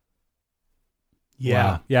 Yeah.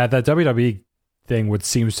 Wow. Yeah, the WWE thing would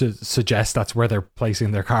seem to suggest that's where they're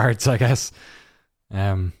placing their cards, I guess.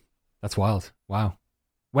 That's wild. Wow.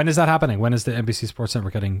 When is that happening? When is the NBC Sports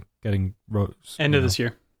Network getting end of this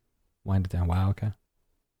year? Wind it down. Wow. Okay.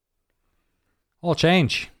 All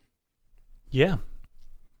change. Yeah.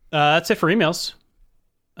 That's it for emails.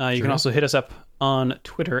 You can also hit us up on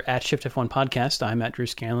Twitter at ShiftF1 Podcast. I'm at Drew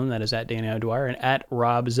Scanlon. That is at Danny O'Dwyer. And at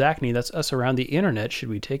Rob Zachney. That's us around the internet. Should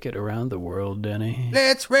we take it around the world, Danny?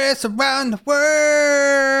 Let's race around the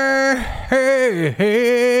world. Hey,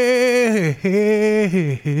 hey,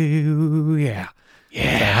 hey, yeah.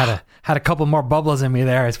 Yeah. I had a couple more bubbles in me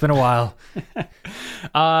there. It's been a while.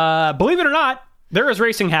 Believe it or not, there is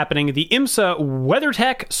racing happening. The IMSA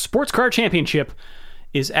WeatherTech Sports Car Championship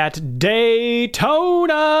is at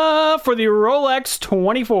Daytona for the Rolex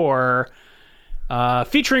 24,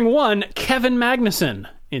 featuring one Kevin Magnussen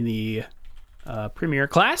in the premier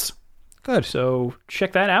class. Good. So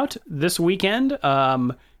check that out this weekend.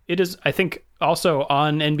 It is, I think, also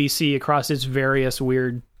on NBC across its various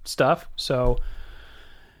weird stuff. So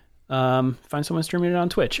find someone streaming it on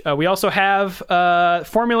Twitch. We also have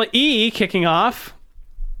Formula E kicking off.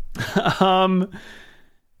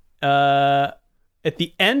 At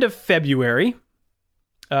the end of February,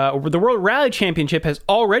 the World Rally Championship has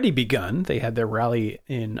already begun. They had their rally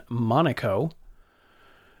in Monaco.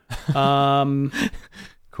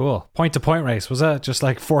 Cool. Point-to-point race. Was that just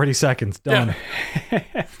like 40 seconds? Done.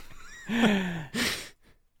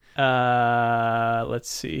 Yeah. Let's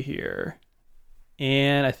see here.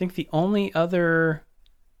 And I think the only other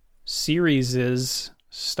series is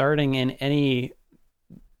starting in any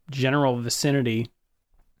general vicinity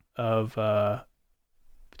of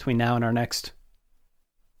between now and our next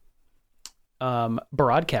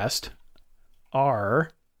broadcast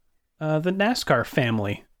are the NASCAR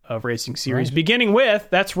family of racing series, beginning with,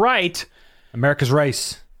 that's right, America's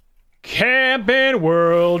Race. Camping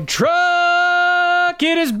World Truck.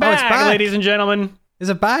 It is back, back, ladies and gentlemen. Is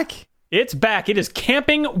it back? It's back. It is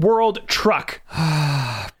Camping World Truck.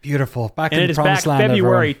 Beautiful. Back And in it the is back promised land.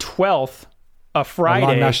 February 12th, a Our Friday.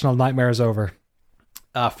 long national nightmare is over.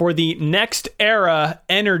 For the Next Era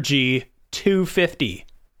Energy 250.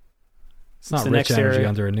 It's not the Rich next Energy area.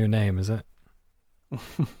 under a new name, is it?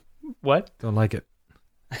 What? Don't like it.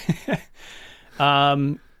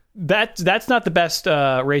 That's not the best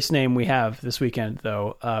race name we have this weekend,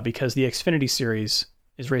 though, because the Xfinity Series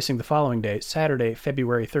is racing the following day, Saturday,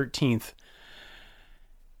 February 13th,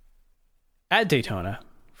 at Daytona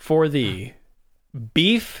for the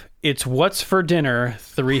Beef It's What's for Dinner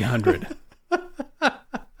 300.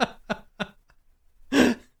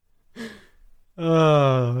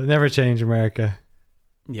 Oh, never change, America.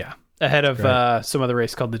 Yeah. Ahead of some other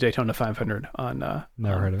race called the Daytona 500 on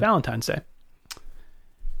Never heard of it. Valentine's Day.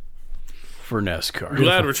 For NASCAR. I'm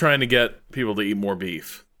glad we're trying to get people to eat more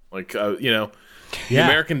beef. Like, the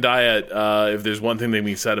American diet, if there's one thing that can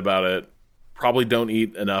be said about it, probably don't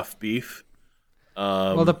eat enough beef.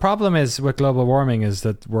 Well, the problem is with global warming is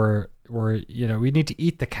that we need to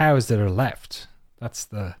eat the cows that are left. That's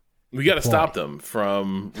the... We got to stop them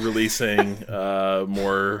from releasing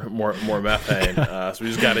more methane. So we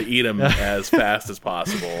just got to eat them as fast as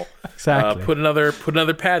possible. Exactly. Put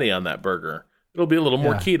another patty on that burger. It'll be a little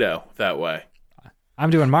more keto that way.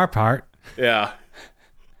 I'm doing my part. Yeah.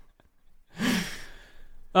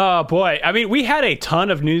 Oh, boy. I mean, we had a ton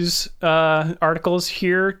of news articles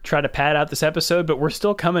here try to pad out this episode, but we're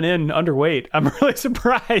still coming in underweight. I'm really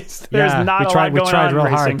surprised. There's not a lot going on. We tried real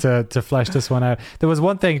racing. hard to flesh this one out. There was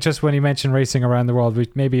one thing, just when you mentioned racing around the world,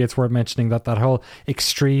 maybe it's worth mentioning that whole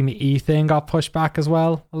Extreme E thing got pushed back as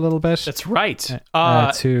well a little bit. That's right.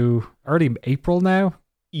 To early April now.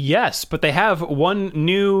 Yes, but they have one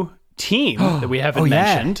new team that we haven't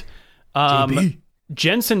mentioned.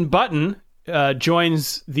 Jenson Button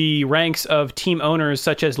joins the ranks of team owners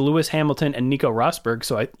such as Lewis Hamilton and Nico Rosberg.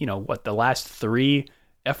 So, the last 3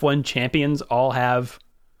 F1 champions all have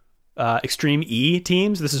Extreme E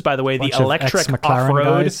teams. This is, by the way, the electric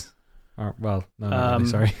off-road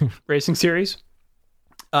sorry. racing series.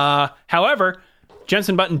 However,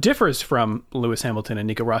 Jenson Button differs from Lewis Hamilton and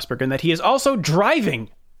Nico Rosberg in that he is also driving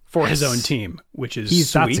for his own team, which is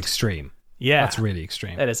sweet. That's extreme. Yeah. That's really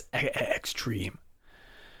extreme. That is extreme.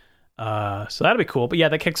 So that'll be cool. But yeah,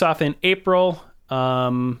 that kicks off in April.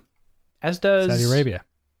 As does Saudi Arabia.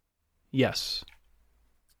 Yes.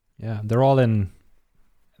 Yeah, they're all in.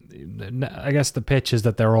 I guess the pitch is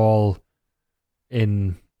that they're all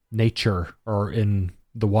in nature or in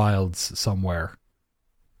the wilds somewhere.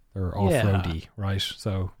 They're off-roady, right?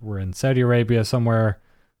 So we're in Saudi Arabia somewhere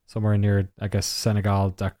near, I guess,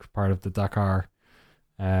 Senegal, part of the Dakar.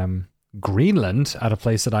 Greenland, at a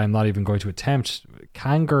place that I'm not even going to attempt.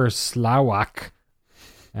 Kangerslawak.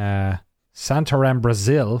 Santarém,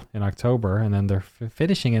 Brazil in October. And then they're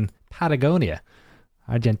finishing in Patagonia,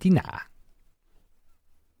 Argentina.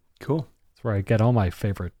 Cool. That's where I get all my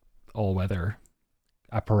favorite all-weather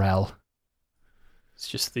apparel. It's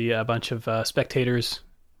just the bunch of spectators,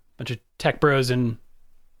 bunch of tech bros in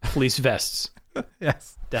police vests.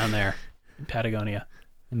 Yes. Down there in Patagonia.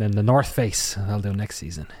 And then the North Face, I'll do next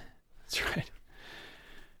season. That's right.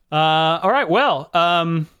 All right. Well,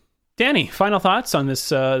 Danny, final thoughts on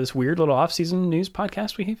this weird little off-season news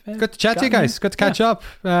podcast we have. Good to chat to you guys. Good to catch up.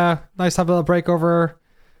 Nice to have a little break over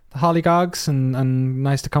the hollygogs and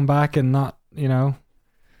nice to come back and not,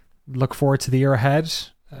 look forward to the year ahead.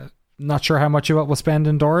 Not sure how much of it we'll spend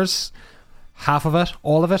indoors. Half of it,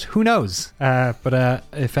 all of it, who knows? But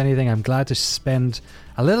if anything, I'm glad to spend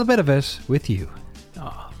a little bit of it with you.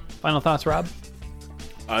 Oh, final thoughts, Rob?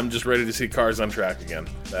 I'm just ready to see cars on track again.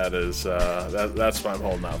 That is that's what I'm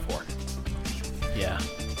holding out for. Yeah,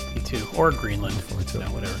 me too. Or Greenland.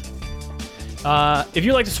 Whatever. If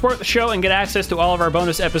you'd like to support the show and get access to all of our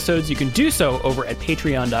bonus episodes, you can do so over at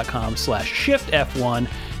patreon.com/shiftf1.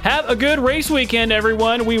 Have a good race weekend,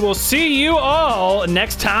 everyone. We will see you all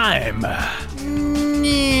next time.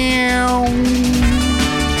 Meow.